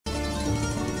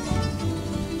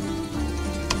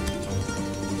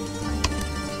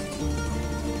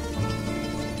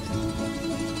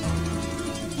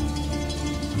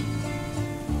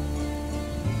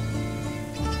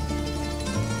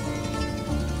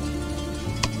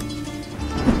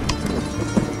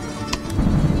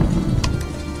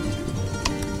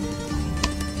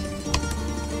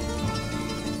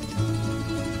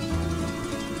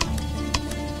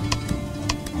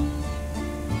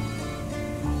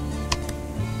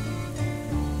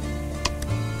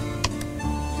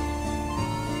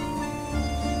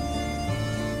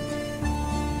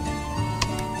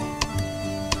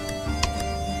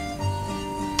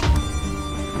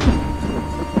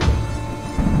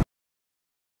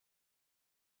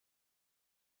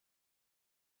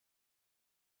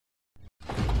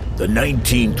The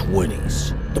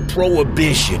 1920s, the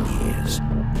Prohibition years.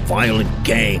 Violent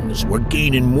gangs were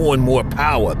gaining more and more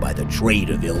power by the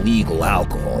trade of illegal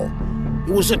alcohol.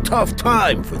 It was a tough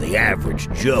time for the average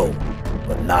Joe,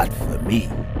 but not for me.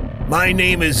 My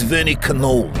name is Gore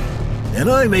Cannoli, and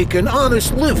I make an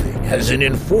honest living as an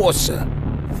enforcer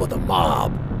for the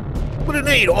mob. But it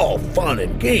ain't all fun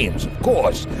and games, of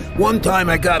course. One time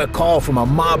I got a call from a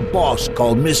mob boss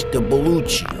called Mr.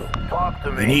 Belluccio.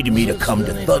 He needed me to come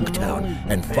to Thugtown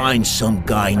and find some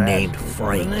guy named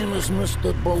Frank. My name is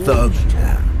Mr. Belluccio.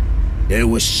 Thugtown. There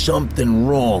was something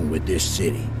wrong with this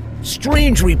city.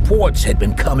 Strange reports had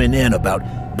been coming in about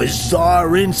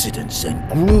bizarre incidents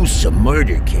and gruesome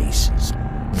murder cases.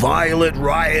 Violent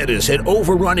rioters had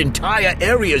overrun entire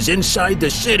areas inside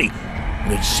the city,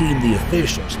 and it seemed the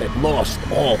officials had lost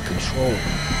all control.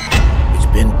 It's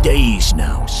been days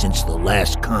now since the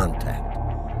last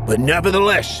contact, but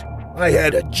nevertheless, I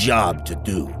had a job to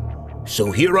do.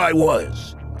 So here I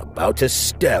was, about to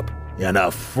step in a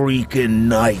freaking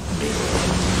nightmare.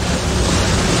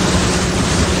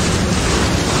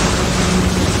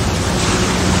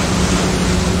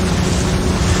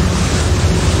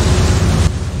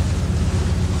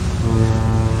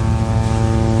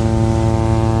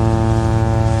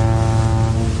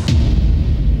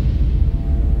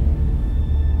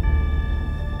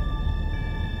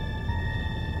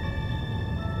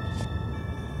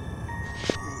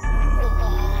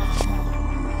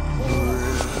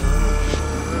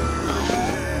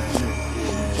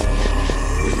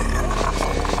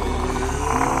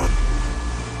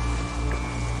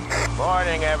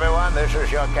 Morning, everyone. This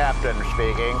is your captain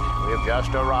speaking. We've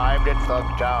just arrived at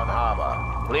Thugtown Harbor.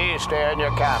 Please stay in your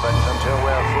cabins until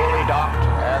we're fully docked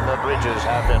and the bridges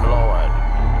have been lowered.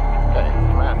 Hey,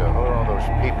 Commander, who are all those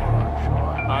people on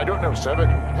shore? I don't know, sir, but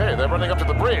hey, they're running up to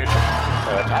the bridge.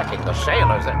 They're attacking the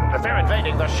sailors. They're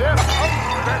invading the ship.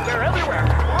 They're everywhere.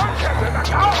 Run, Captain!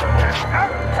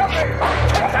 Help me!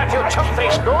 Take that, you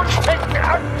chump-faced goons! Take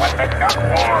that!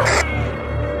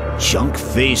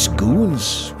 Junk-faced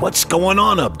goons? What's going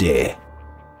on up there?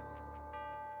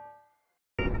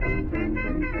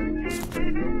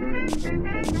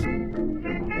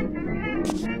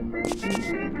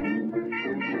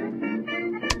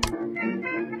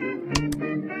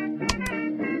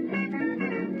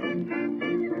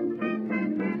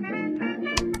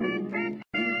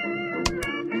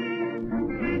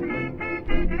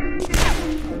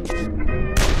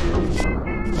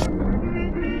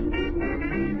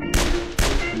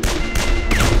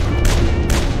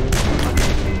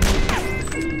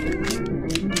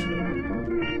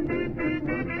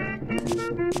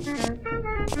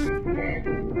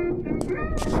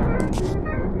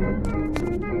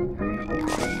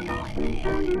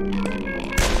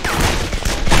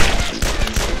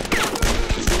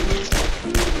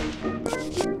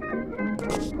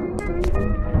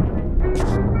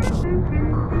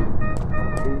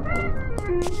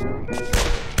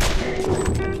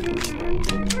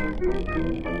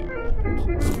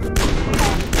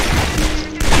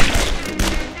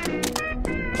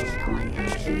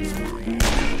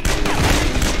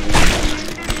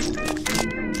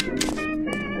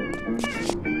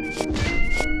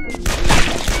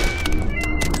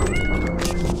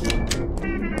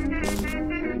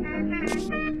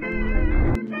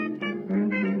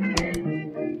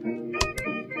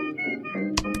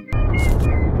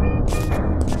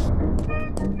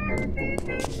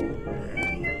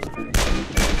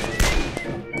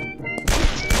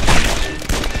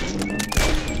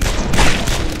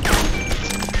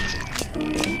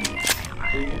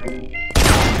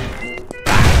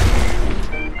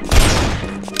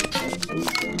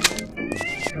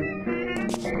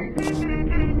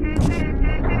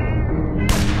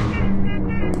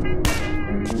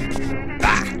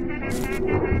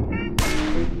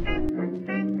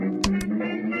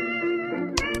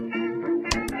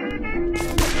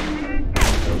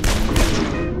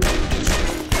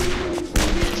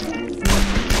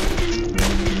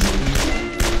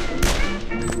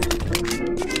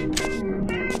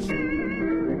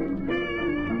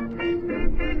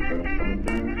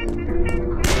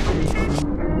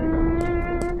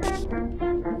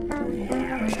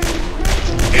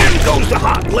 Goes the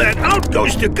hot lead, out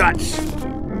goes the guts!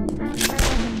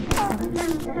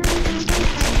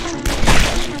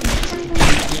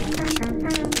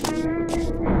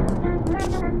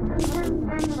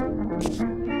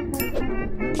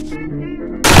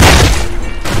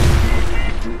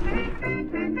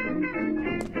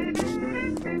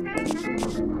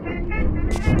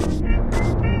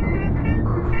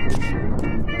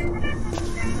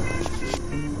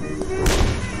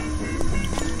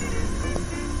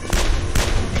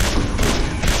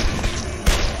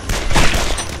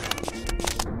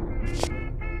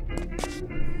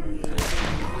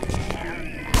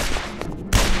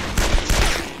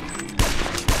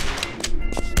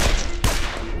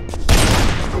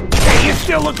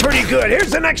 still look pretty good.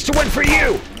 Here's the next one for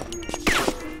you.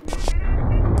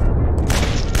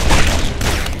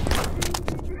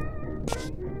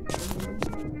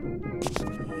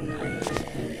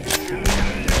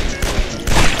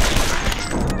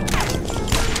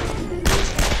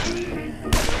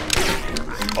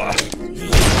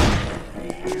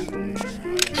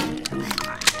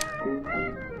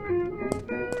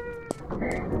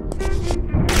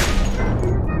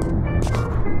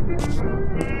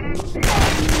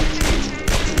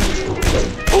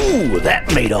 Ooh,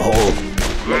 that made a hole.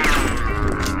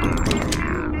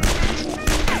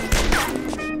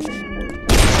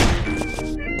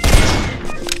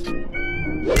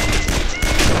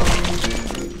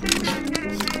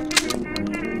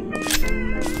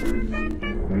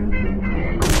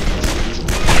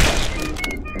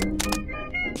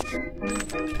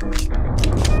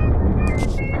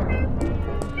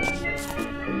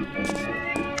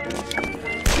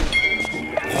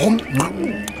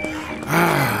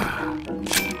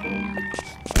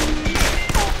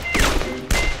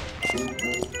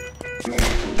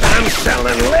 I'm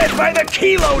selling lead by the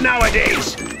kilo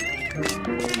nowadays.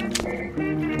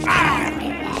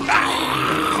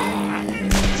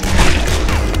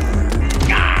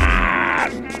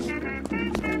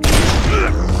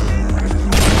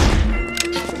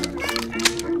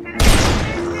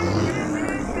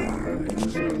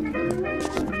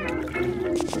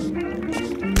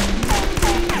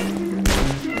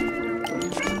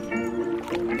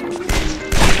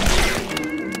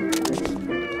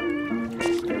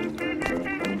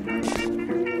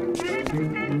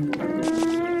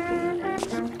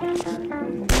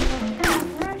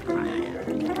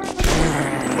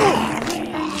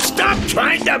 Stop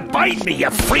trying to bite me, you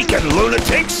freaking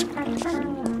lunatics!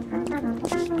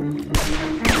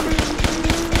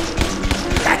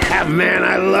 Man,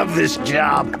 I love this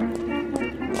job.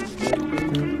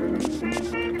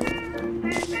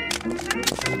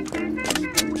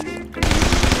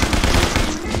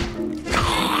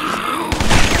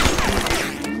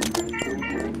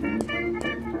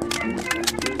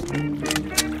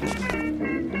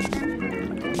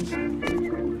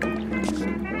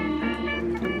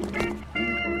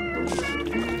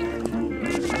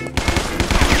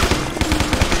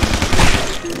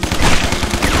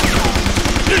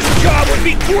 Would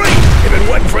be great if it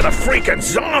wasn't for the freaking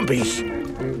zombies.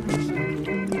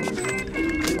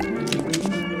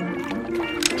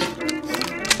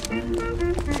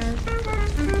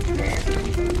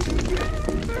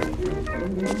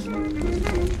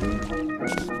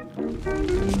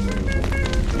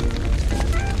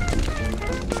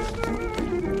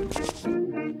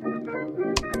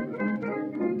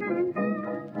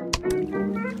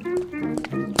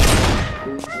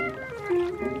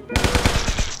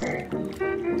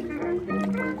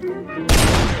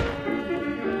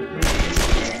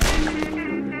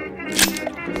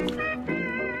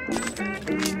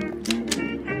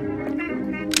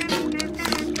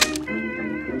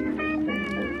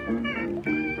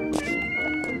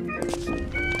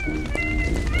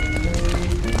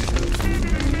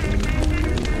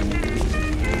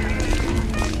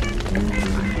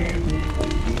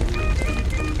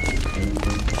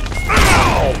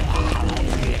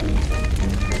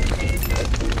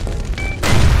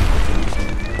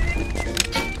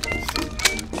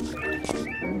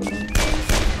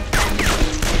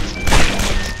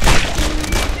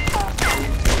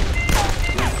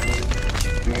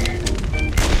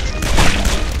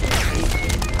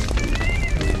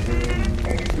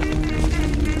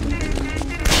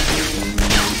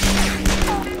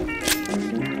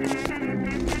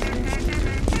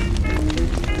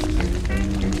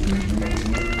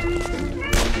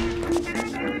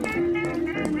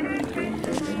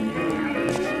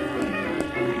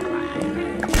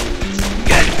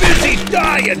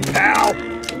 Dying, pal!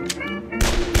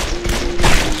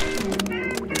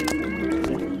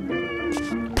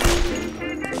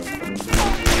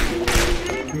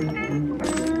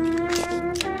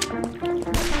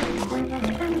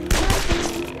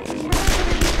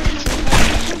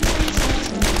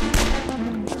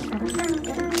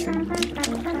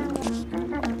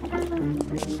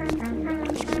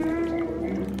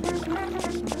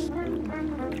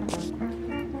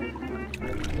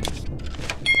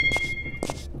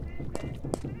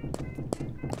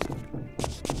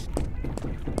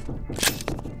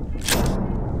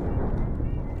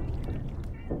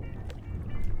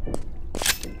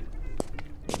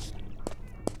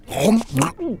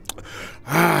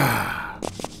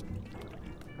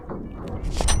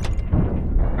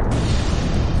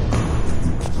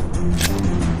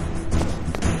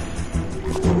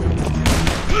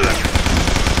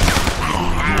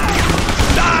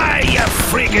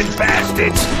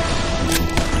 bastards!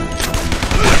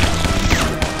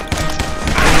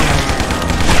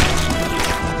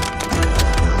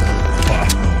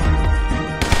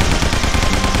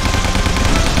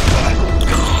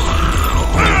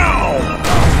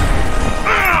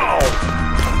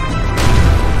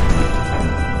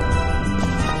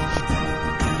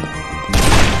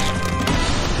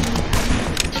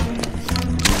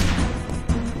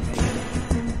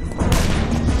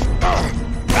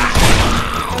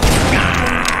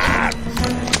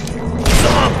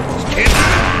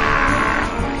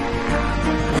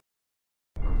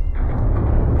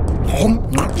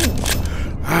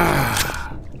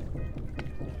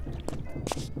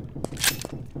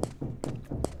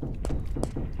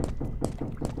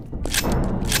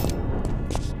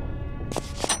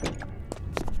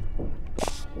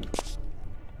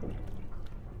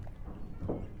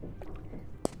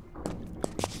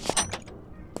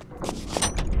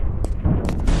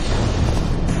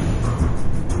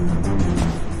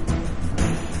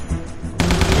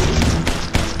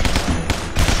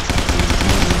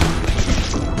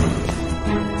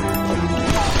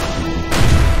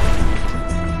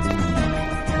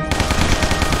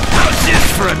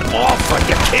 For an offer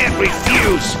you can't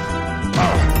refuse!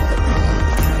 Ow!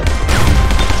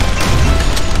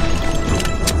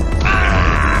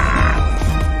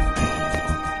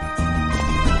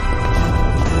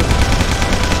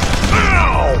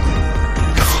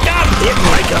 Stop hitting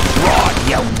like a broad,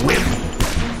 you wimp!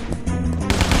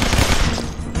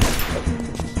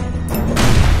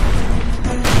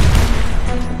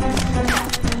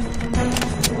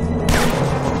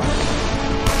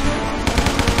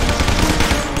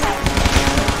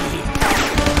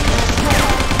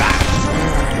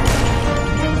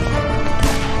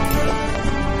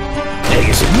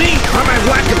 Is it me, or am I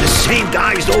whacking the same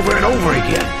guys over and over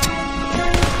again?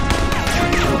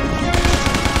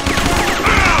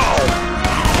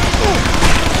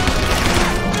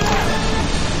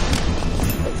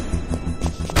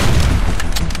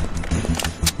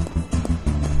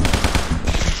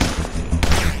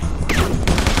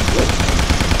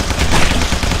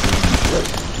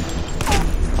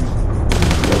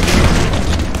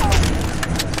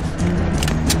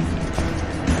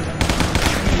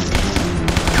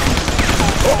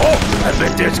 I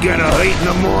bet that's gonna hurt in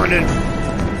the morning.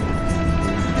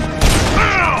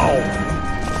 Ow!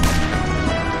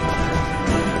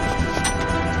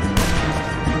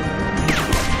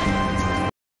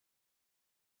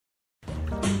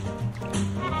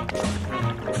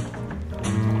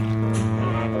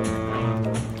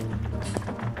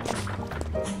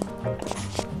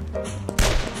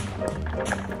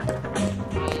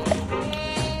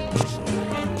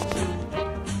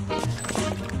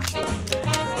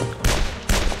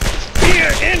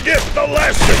 Endeth the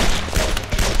lesson!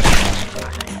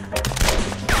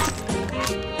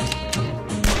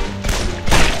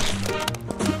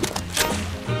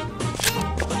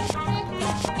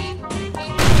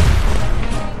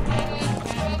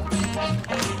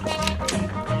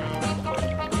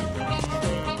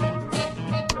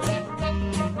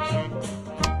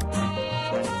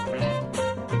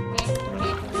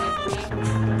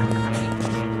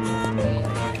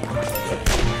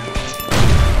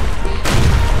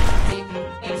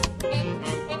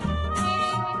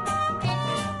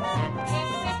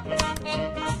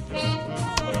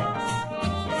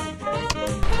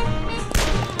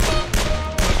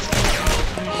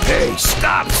 Hey,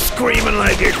 stop screaming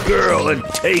like a girl and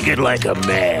take it like a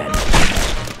man.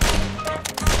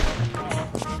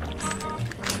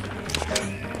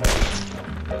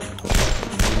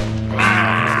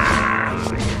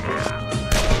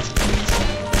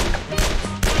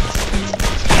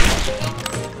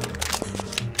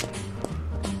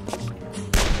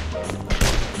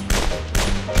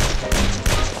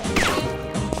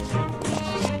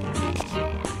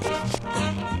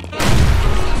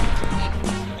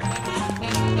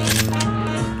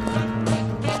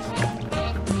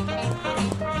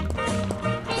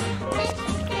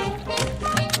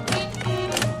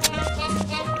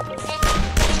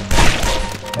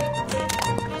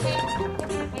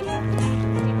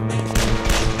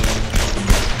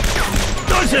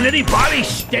 Doesn't anybody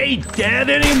stay dead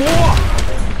anymore?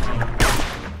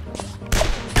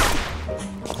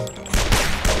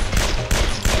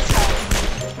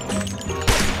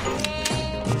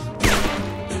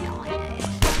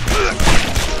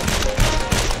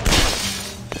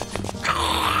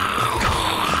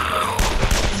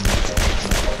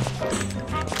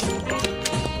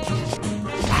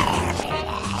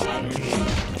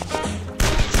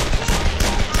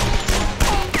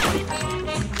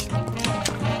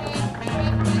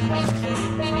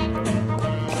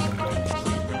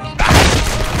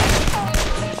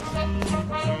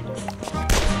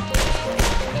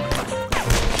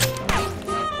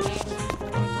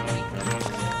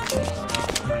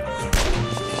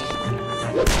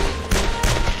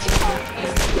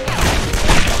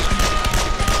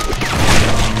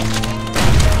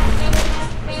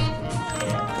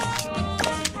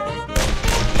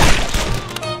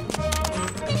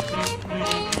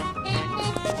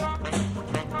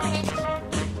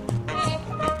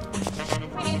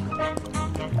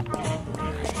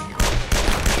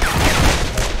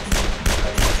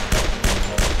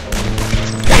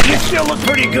 You still look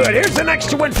pretty good. Here's the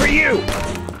next one for you.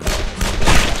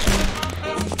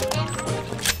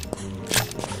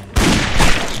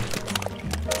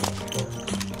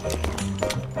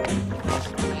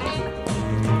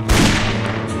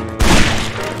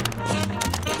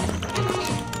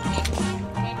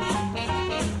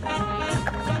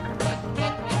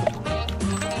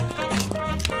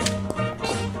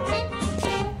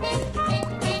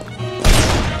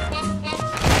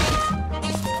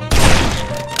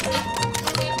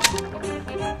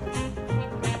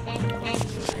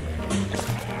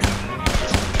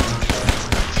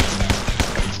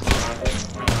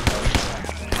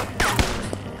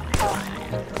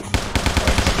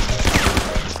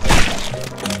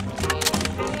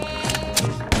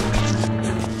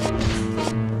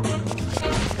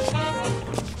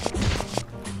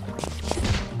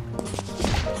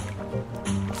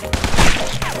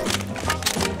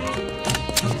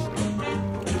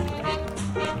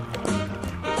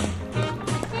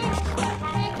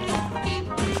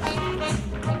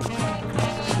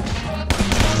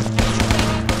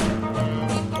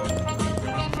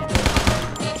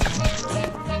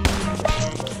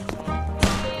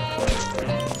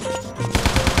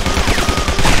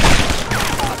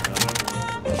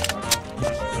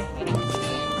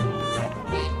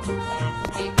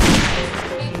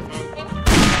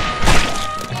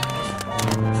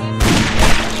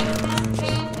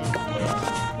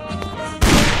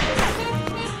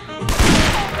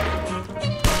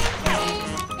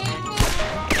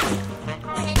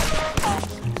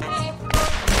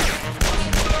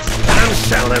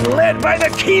 Selling lead by the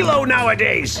kilo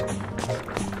nowadays.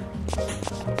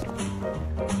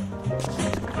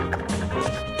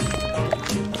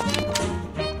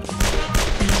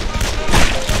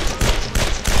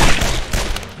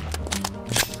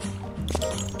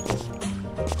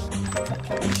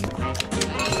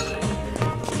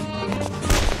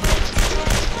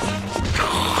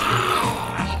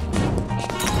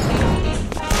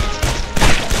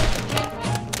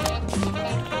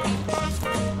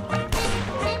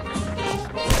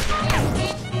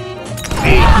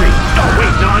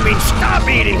 Stop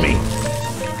eating me!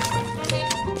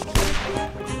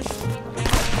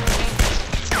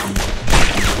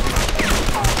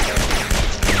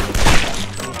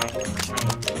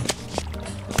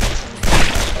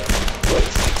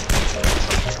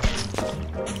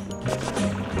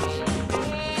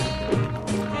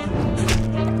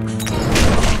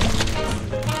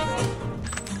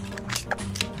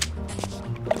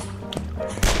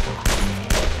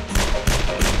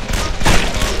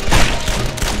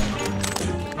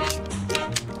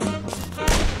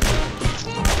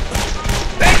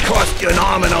 Cost you an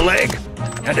arm and a leg,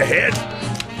 and a head.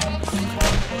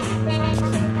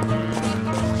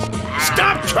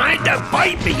 Stop trying to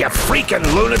bite me, you freaking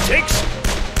lunatics!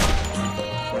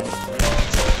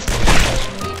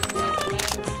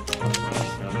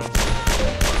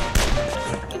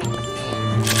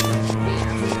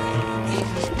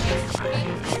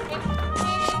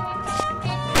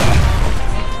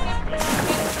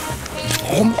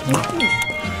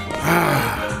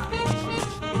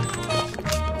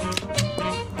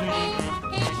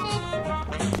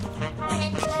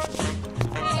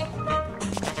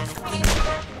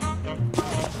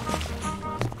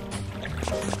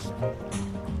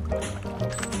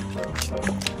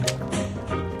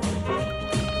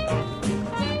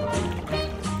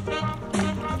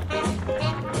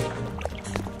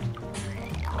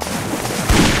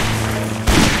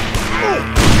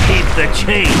 The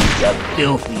change, you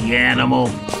filthy animal.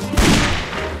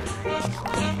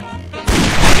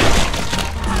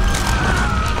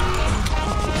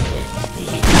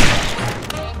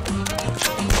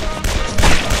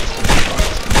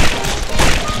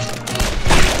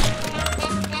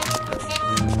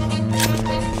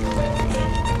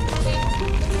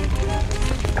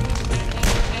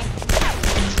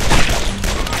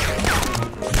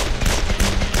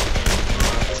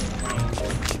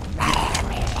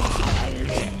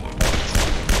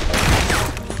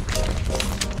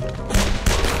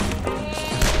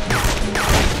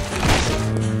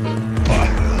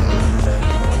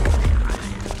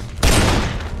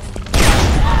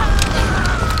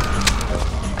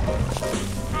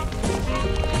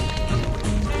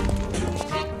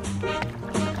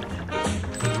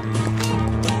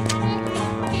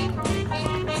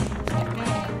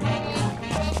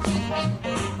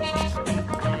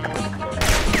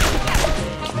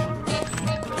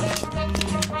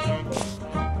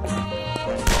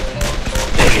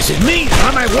 Is it me? Or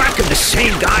am I whacking the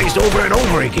same guys over and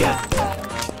over again?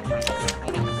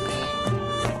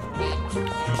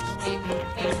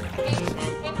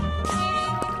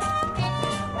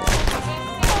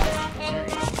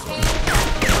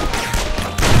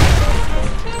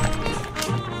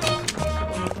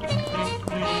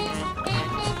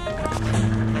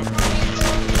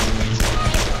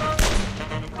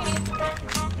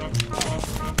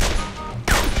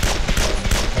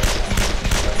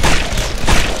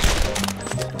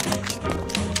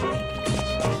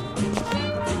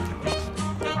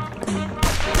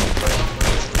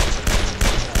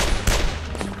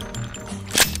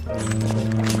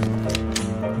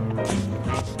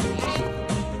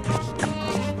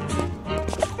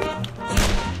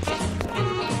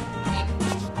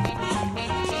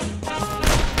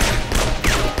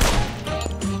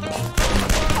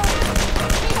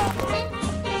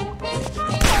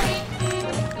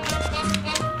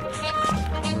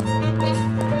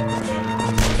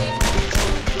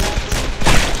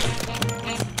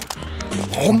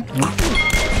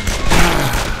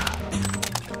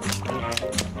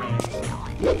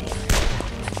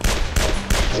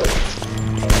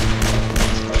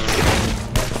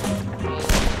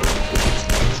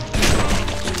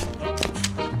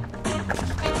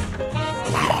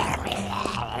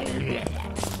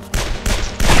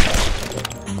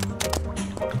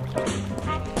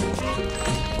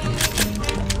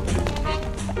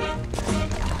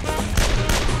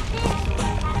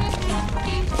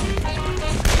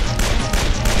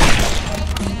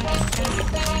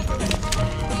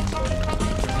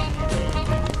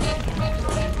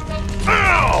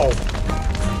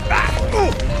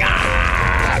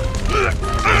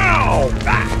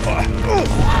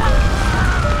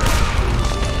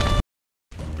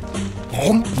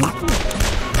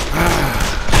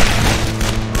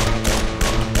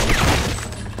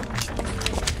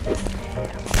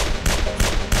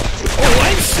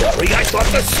 I thought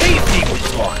the safety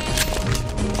was on.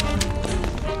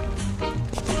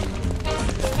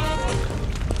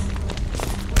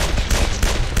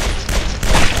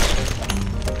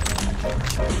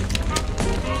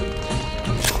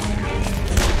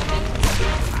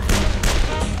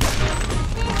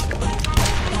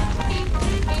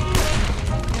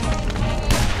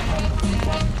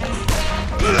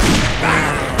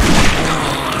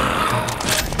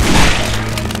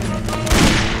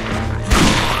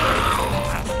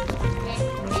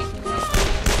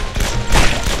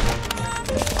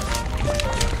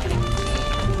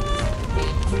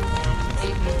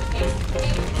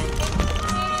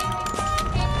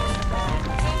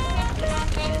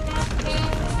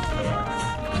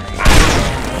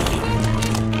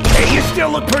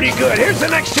 Still look pretty good. Here's the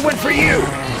next one for you.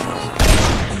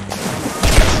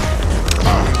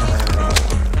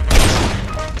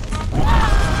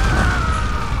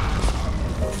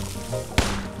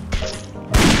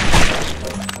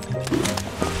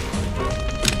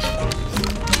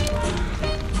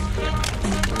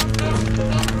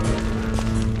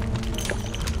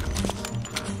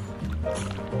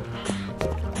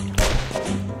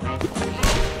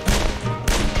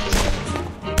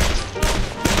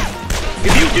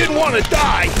 If you didn't want to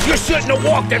die, you shouldn't have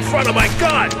walked in front of my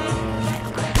gun!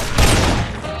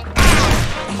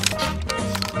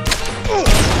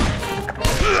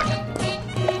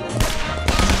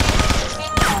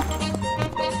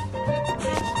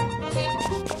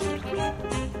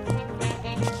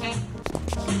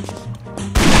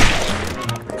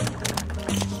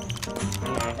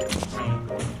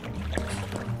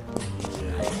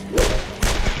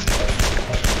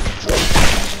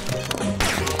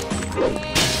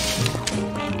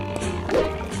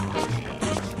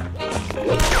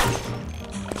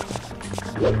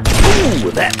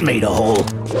 Ooh, that made a hole.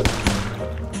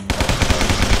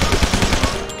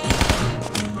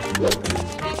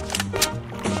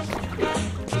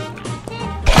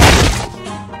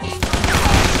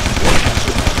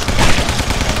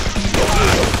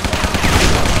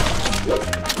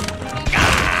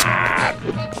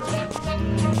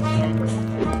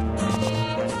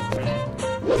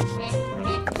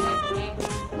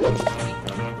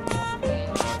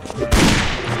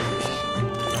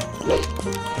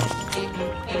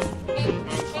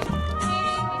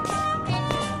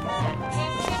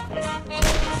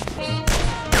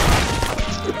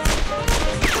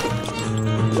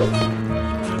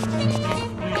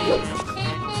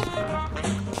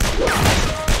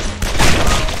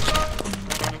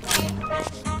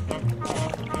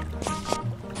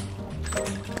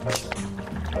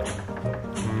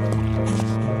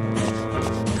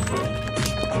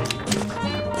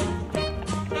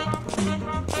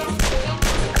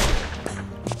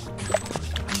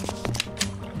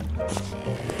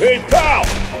 Hey, pal!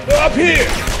 Up here!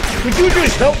 Could you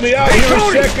just help me out here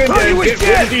Tony, a second Tony and was get rid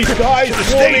dead. of these guys Should've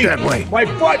for stayed me? that way. My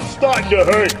butt's starting to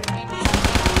hurt.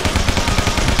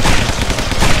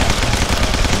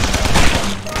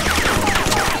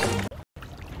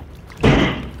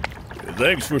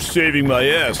 Thanks for saving my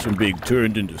ass from being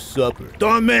turned into supper.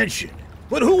 Don't mention.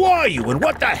 But who are you and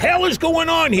what the hell is going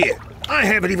on here? I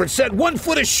haven't even set 1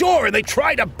 foot ashore and they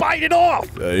try to bite it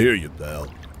off. I hear you,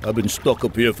 pal. I've been stuck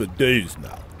up here for days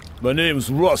now. My name's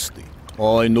Rusty.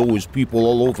 All I know is people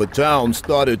all over town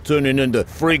started turning into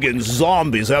friggin'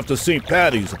 zombies after St.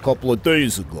 Patty's a couple of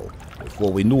days ago.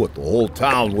 Before we knew it, the whole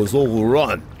town was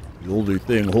overrun. The only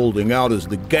thing holding out is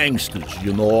the gangsters,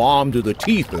 you know, armed to the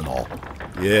teeth and all.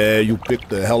 Yeah, you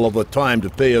picked a hell of a time to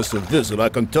pay us a visit, I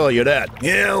can tell you that.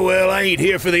 Yeah, well, I ain't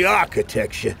here for the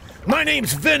architecture. My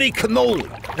name's Gore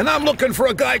Cannoli, and I'm looking for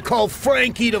a guy called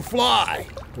Frankie the Fly.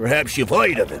 Perhaps you've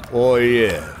heard of him. Oh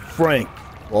yeah, Frank.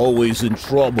 Always in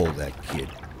trouble, that kid.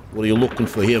 What are you looking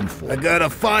for him for? I gotta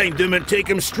find him and take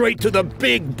him straight to the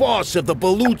big boss of the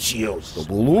Belluccios.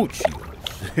 The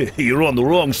Belluccios? You're on the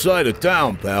wrong side of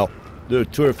town, pal. Their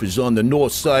turf is on the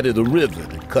north side of the river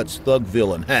that cuts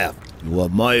Thugville in half. You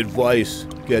want my advice?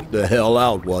 Get the hell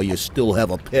out while you still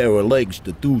have a pair of legs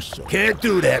to do so. Can't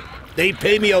do that. They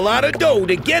pay me a lot of dough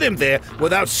to get him there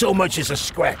without so much as a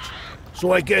scratch.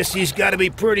 So I guess he's gotta be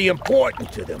pretty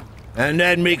important to them. And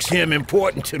that makes him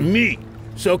important to me.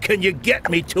 So can you get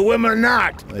me to him or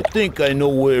not? I think I know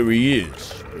where he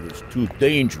is, but it's too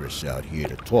dangerous out here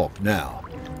to talk now.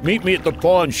 Meet me at the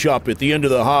pawn shop at the end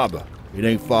of the harbor. It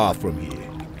ain't far from here.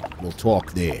 We'll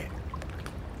talk there.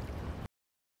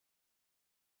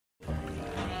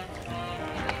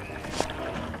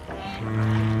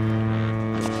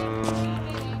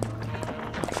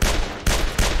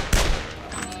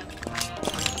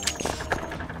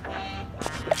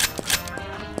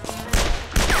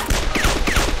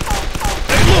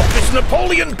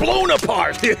 Napoleon blown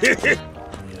apart! You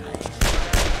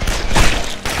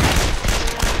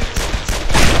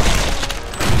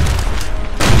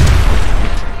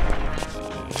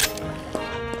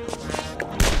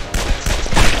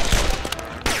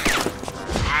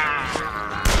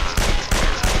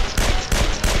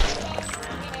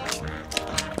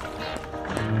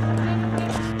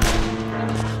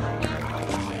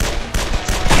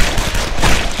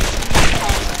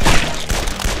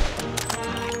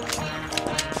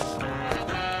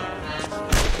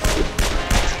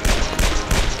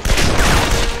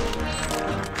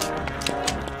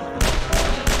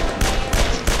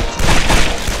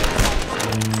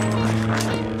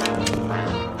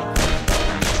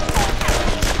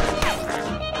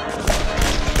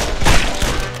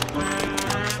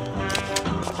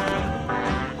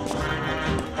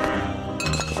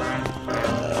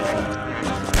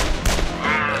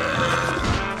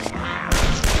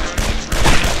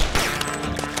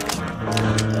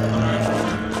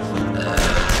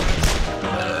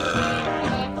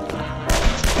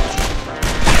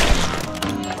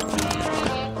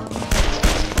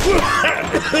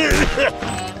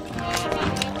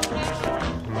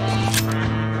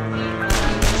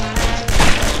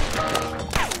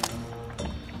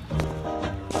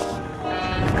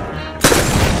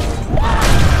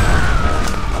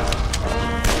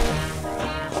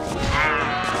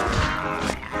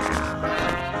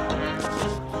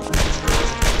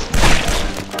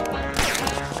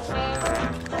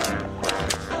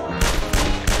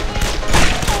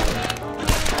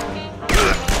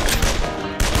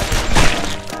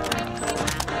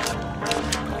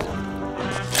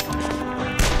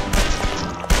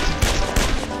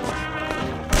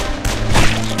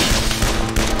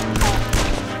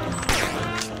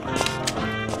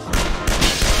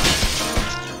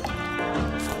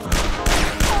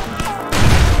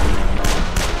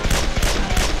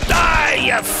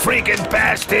freaking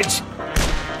bastards!